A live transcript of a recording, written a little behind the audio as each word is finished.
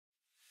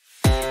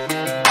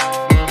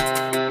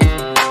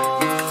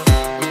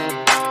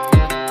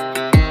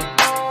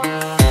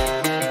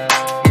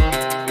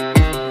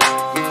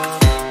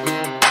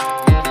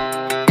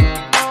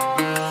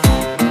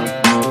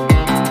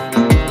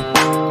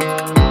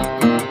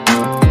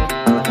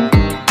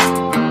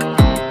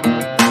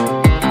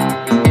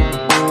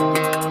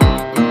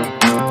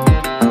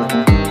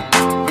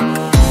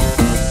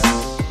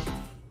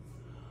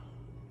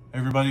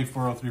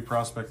3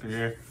 Prospector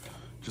here.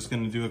 Just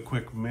gonna do a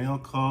quick mail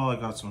call. I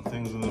got some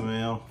things in the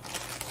mail.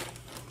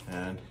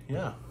 And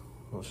yeah,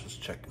 let's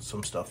just check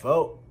some stuff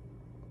out.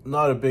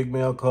 Not a big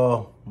mail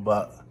call,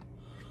 but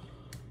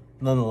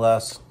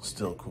nonetheless,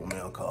 still a cool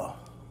mail call.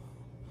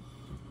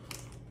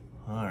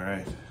 All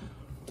right.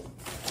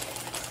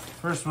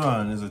 First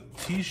one is a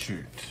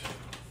t-shirt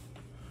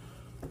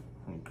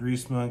from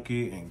Grease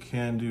Monkey and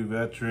Can Do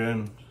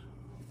Veteran.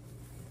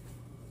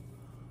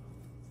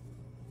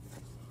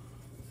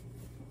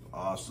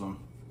 Awesome.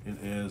 It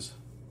is.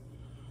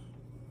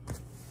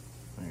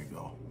 There you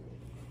go.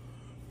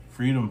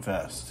 Freedom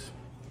Fest.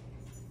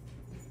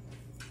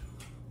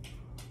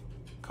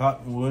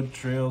 Cottonwood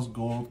Trails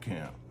Gold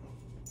Camp.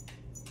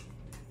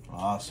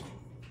 Awesome.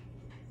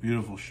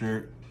 Beautiful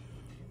shirt.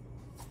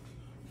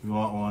 If you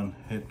want one,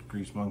 hit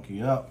Grease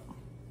Monkey up.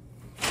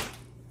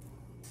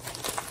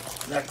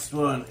 Next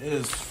one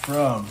is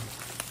from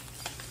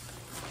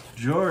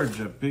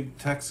George at Big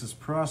Texas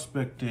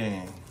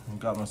Prospecting. I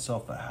got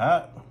myself a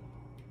hat.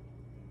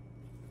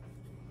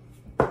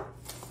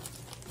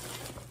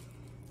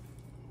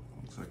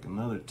 Looks like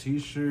another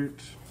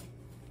t-shirt.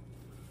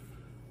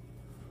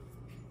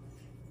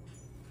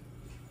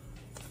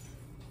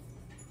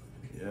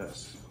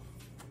 Yes.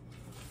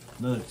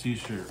 Another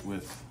t-shirt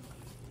with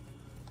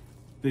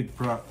Big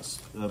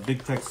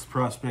Texas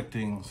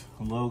Prospecting's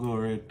logo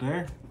right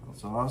there.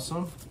 That's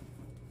awesome.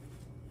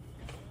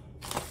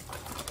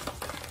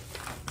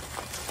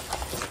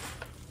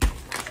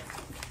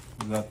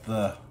 We got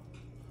the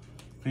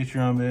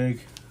Patreon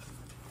bag.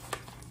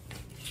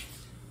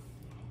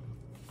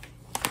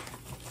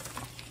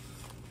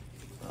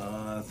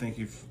 Thank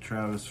you,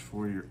 Travis,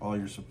 for all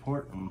your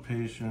support and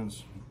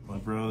patience. My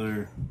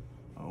brother,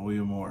 I owe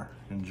you more.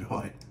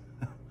 Enjoy.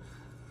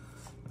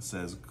 It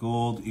says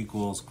gold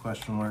equals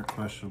question mark,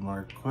 question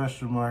mark,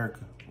 question mark,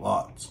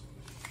 lots.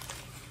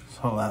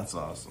 So that's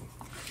awesome.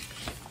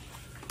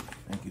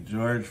 Thank you,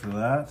 George, for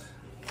that.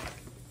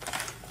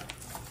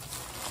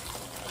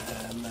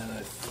 And then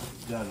I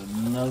got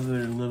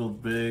another little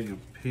bag of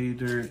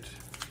PAYDIRT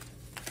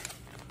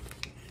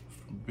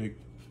from Big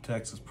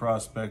Texas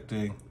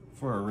Prospecting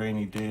for a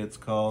rainy day, it's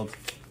called.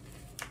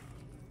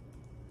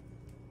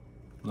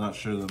 Not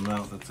sure the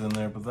amount that's in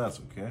there, but that's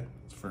okay.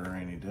 It's for a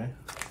rainy day.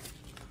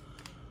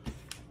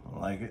 I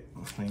like it.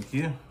 Thank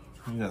you.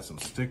 We got some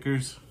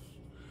stickers.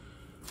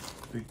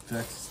 Big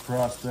Texas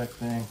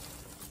Prospecting.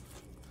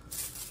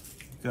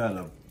 Got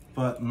a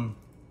button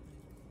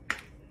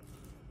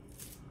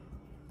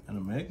and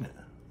a magnet.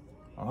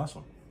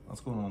 Awesome.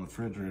 That's going on the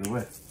fridge right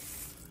away.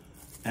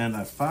 And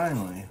I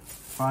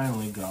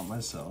finally got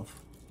myself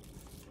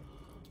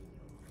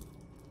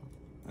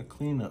a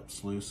cleanup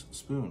SLUICE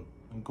spoon,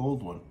 a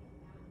gold one.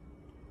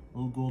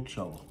 Little gold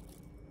shovel.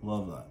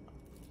 Love that.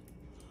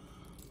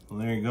 Well,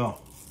 there you go.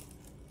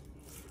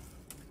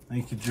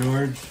 Thank you,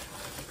 George.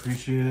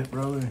 Appreciate it,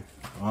 brother.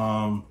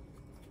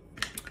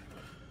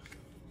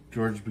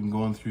 George's been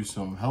going through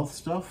some health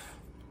stuff.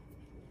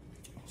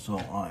 So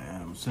I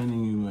am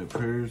sending you my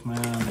prayers,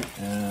 man,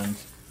 and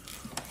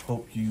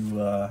hope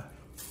you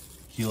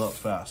heal up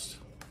fast.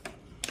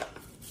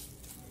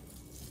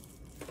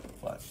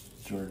 But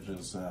George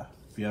is,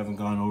 if you haven't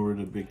gone over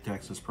to Big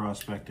Texas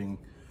Prospecting,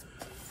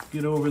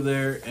 get over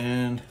there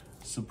and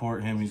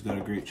support him. He's got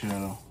a great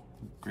channel.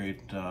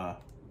 Great,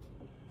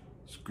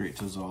 it's great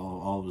to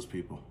all of his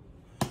people.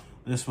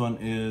 This one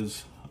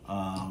is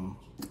from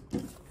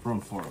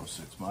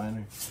 406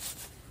 Miner.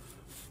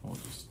 We'll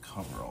just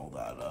cover all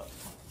that up.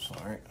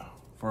 Sorry,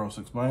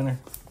 406 Miner.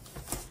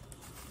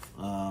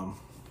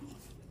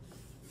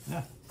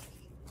 Yeah.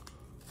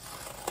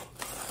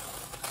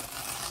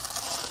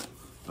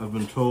 I've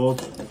been told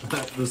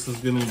that this is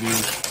going to be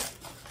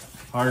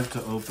hard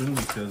to open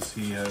because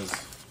he has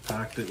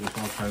packed it with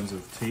all kinds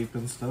of tape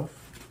and stuff.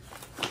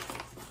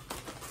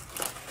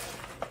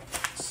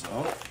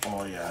 So,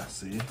 oh yeah,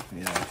 see?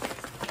 Yeah.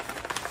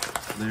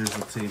 There's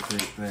the tape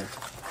right there.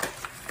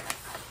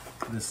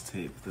 This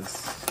tape, this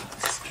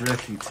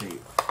stretchy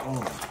tape.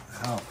 Oh,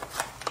 hell.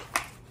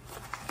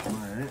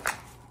 Alright.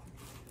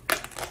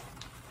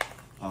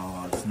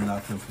 Oh, it's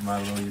nothing for my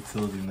little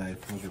utility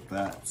knife. Look at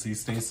that. See,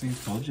 Stacy?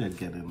 Told you I'd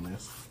get in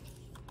this.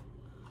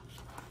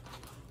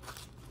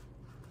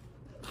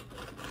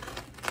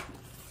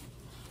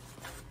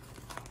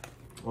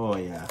 Oh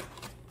yeah.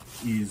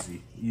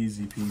 Easy.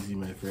 Easy peasy,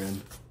 my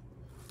friend.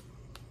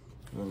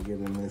 I'll get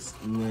in this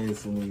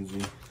nice and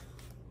easy.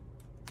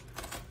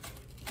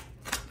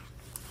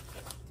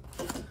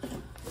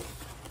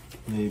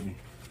 Maybe.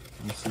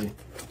 Let's see.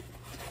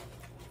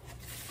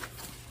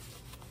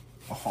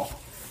 Oh,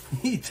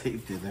 he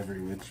taped it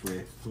every which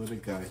way. What a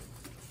guy.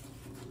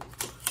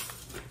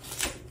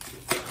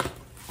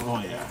 Oh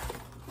yeah.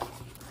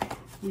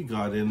 We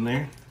got in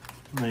there.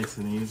 Nice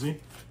and easy.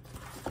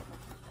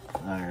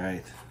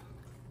 Alright.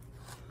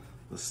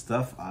 The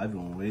stuff I've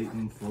been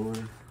waiting for.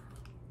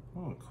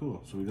 Oh,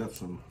 cool. So we got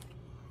some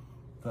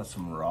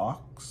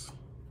rocks.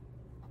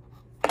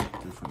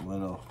 Different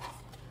little,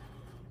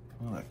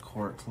 oh, that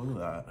quartz,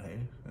 look at that, hey?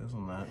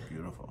 Isn't that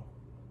beautiful?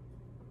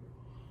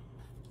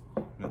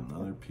 Got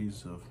another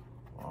piece of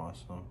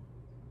awesome.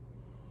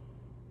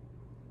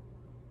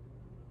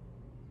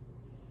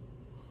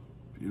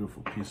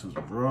 Beautiful pieces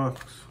of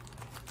rocks.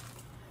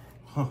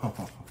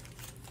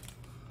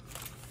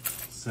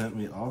 Sent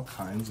me all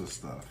kinds of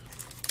stuff.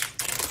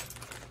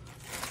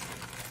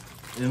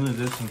 In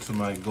addition to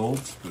my gold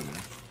spoon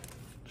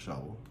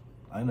shovel,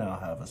 I now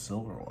have a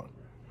silver one.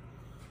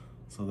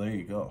 So there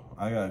you go.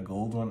 I got a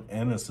gold one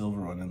and a silver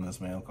one in this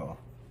mail call.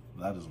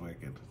 That is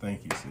wicked.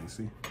 Thank you,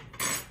 Stacey.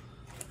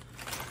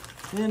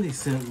 And he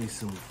sent me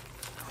some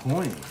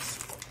coins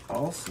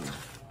also.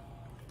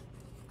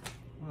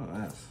 Oh,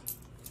 that's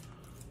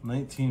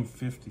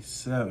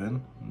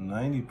 1957,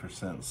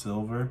 90%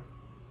 silver.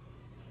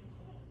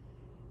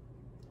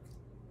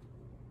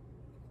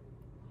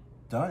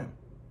 Dime.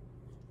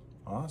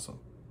 Awesome.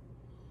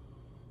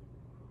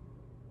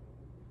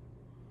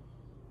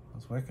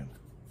 That's wicked.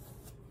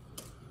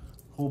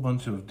 Whole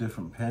bunch of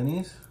different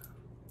pennies.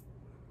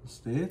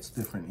 States,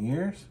 different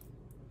years.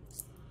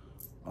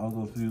 I'll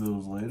go through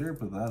those later,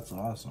 but that's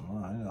awesome.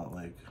 Wow, I got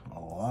like a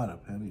lot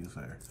of pennies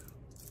there.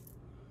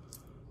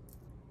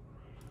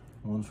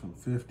 One's from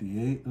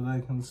 58 that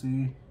I can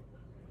see.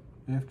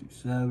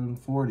 57,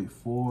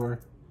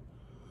 44.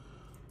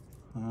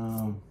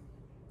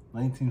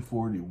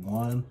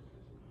 1941.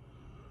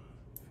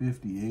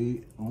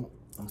 58. Oh,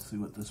 let's see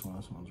what this one.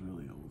 This one's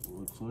really old.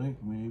 Looks like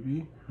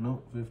maybe.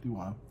 Nope,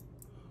 51.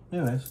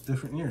 Anyways,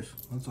 different years.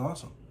 That's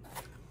awesome.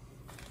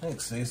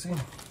 Thanks, Stacey.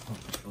 I'll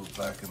put those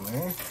back in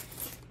there.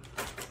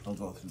 I'll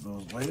go through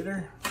those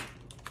later.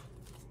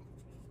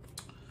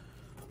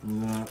 We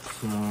got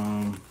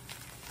some.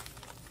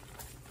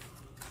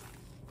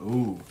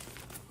 Ooh.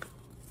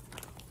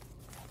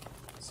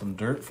 Some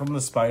dirt from the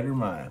spider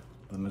mine.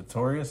 The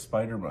notorious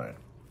spider mine.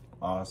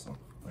 Awesome.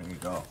 There you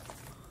go.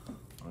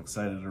 I'm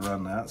excited to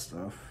run that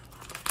stuff.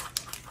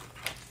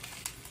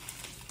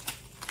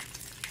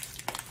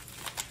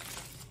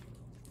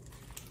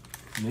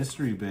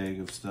 Mystery bag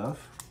of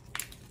stuff.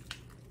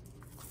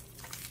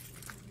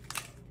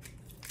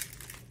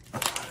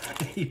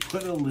 He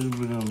put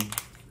aluminum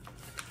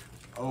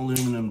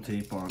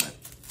tape on it.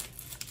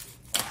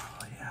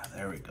 Oh yeah,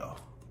 there we go.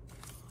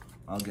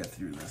 I'll get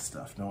through this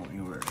stuff, don't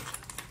you worry.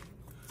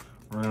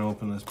 We're gonna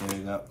open this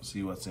bag up,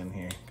 see what's in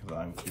here, because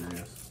I'm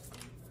curious.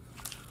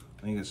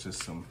 I think it's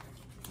just some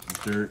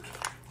dirt.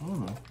 I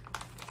don't know.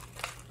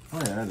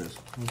 Oh yeah, it is.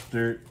 It's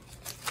dirt.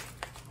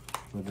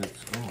 But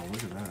it's, oh,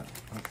 look at that.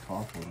 That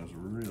top one is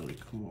really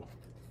cool.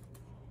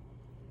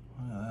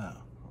 Look at that.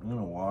 I'm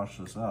gonna wash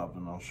this up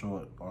and I'll show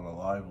it on a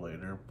live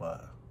later,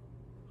 but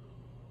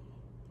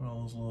look at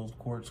all those little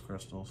quartz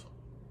crystals.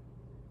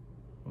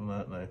 Isn't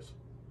that nice?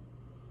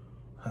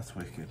 That's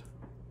wicked.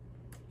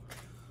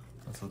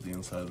 That's what the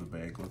inside of the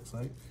bag looks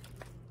like.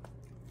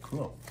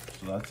 Cool.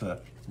 So that's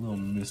a little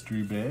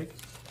mystery bag.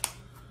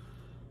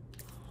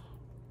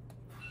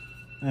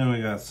 And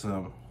we got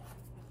some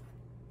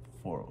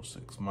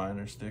 406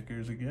 miner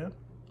stickers again.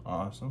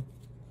 Awesome.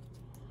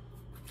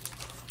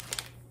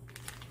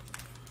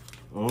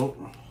 Oh,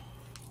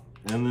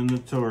 and the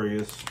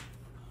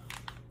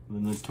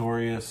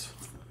notorious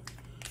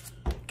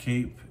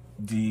Cape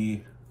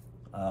D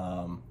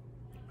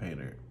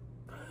PAYDIRT.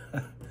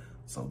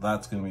 So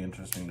that's gonna be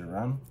interesting to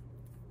run.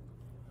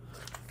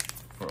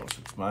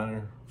 406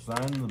 miner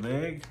sign in the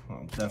bag.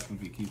 I'll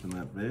definitely be keeping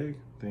that bag.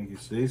 Thank you,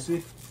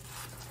 Stacey.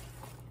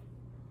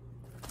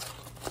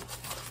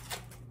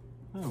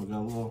 Oh, we got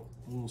a little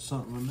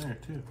something in there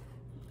too.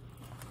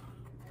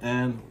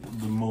 And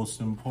the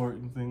most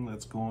important thing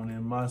that's going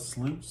in my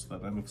SLUICE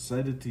that I'm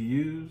excited to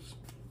use,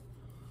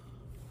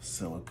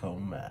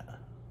 silicone mat.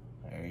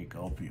 There you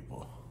go,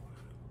 people.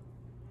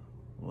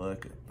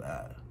 Look at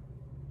that.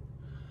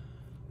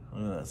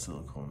 Look at that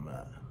silicone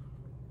mat.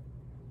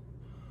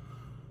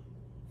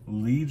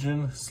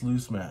 Legion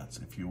SLUICE mats.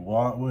 If you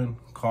want one,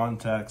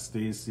 contact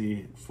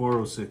Stacey,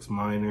 406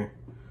 miner.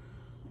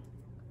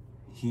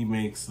 He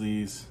makes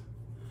these.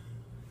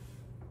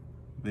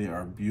 They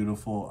are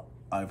beautiful.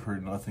 I've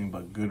heard nothing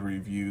but good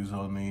reviews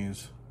on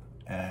these,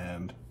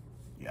 and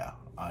yeah,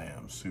 I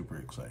am super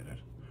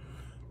excited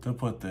to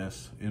put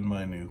this in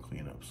my new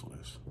cleanup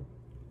SLUICE.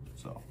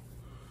 So,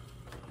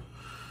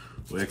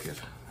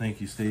 wicked. Thank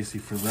you, Stacey,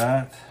 for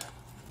that.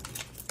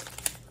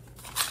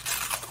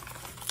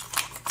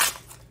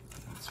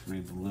 Let's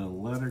read the little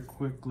letter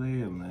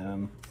quickly, and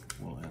then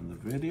we'll end the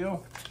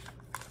video.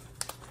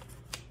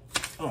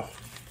 Oh,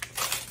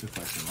 if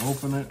I can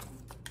open it.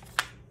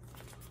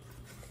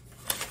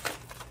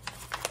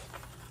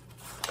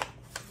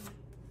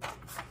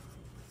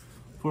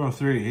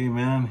 .403, hey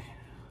man,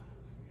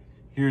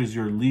 here's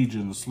your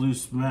Legion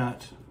SLUICE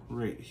mat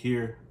right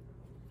here.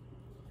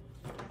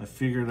 I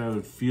figured I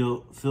would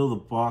fill the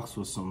box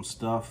with some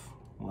stuff.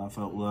 Laugh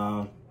out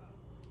loud.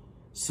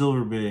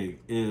 Silver bag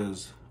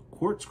is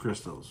quartz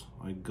crystals.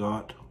 I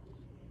got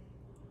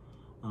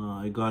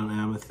an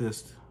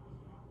amethyst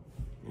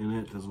in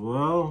it as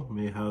well. I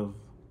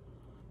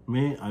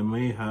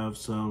may have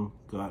some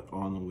got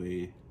on the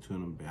way to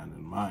an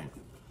abandoned mine.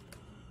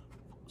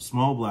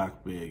 Small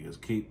black bag is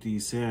Cape D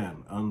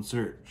sand,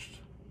 unsearched.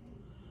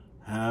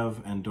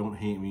 Have and don't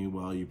hate me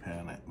while you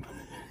pan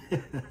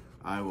it.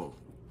 I will.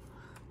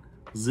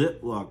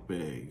 Ziploc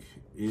bag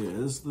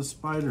is the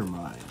spider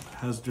mine.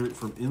 Has dirt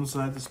from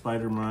inside the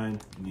spider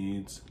mine.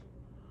 Needs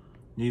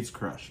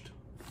crushed.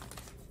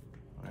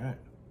 All right.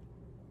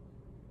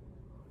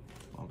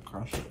 I'll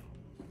crush it.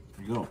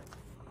 There you go.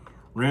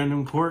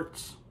 Random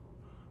quartz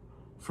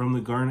from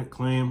the garnet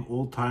claim.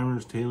 Old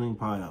timers tailing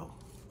pile.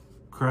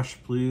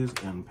 Crush please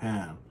and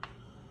pan.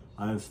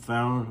 I've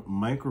found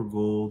micro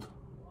gold.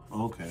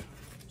 Okay,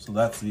 so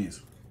that's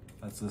these.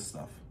 That's this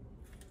stuff.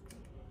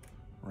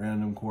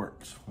 Random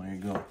quartz. There you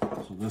go.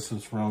 So this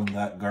is from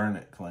that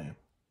garnet claim.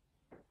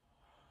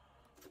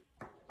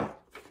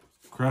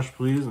 Crush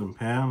please and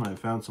pan. I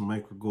found some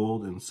micro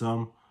gold and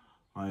some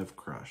I have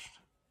crushed.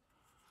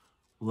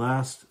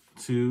 Last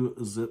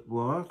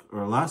Ziploc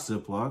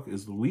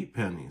is the wheat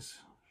pennies.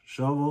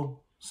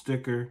 Shovel,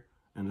 sticker,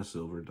 and a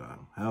silver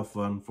dime. Have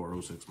fun,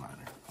 406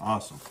 miner.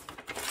 Awesome.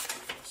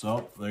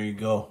 So there you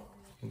go.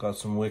 Got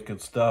some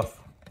wicked stuff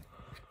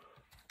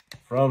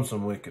from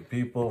some wicked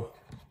people.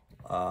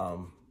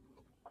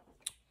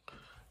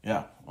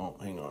 Yeah, oh,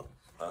 hang on.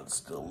 That's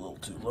still a little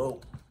too low.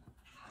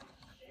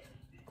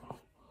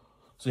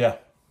 So yeah,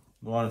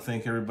 I want to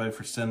thank everybody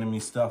for sending me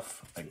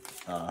stuff.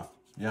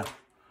 Yeah,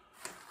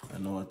 I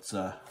know it's,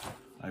 I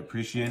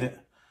appreciate it.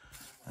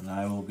 And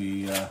I will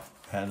be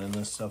panning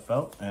this stuff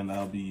out, and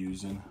I'll be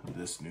using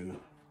this new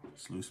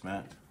SLUICE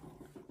mat,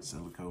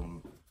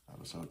 silicone.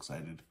 I'm so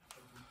excited.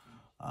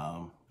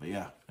 But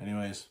yeah,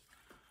 anyways,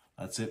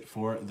 that's it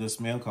for this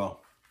mail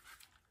call.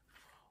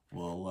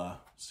 We'll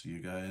see you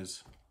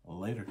guys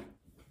later.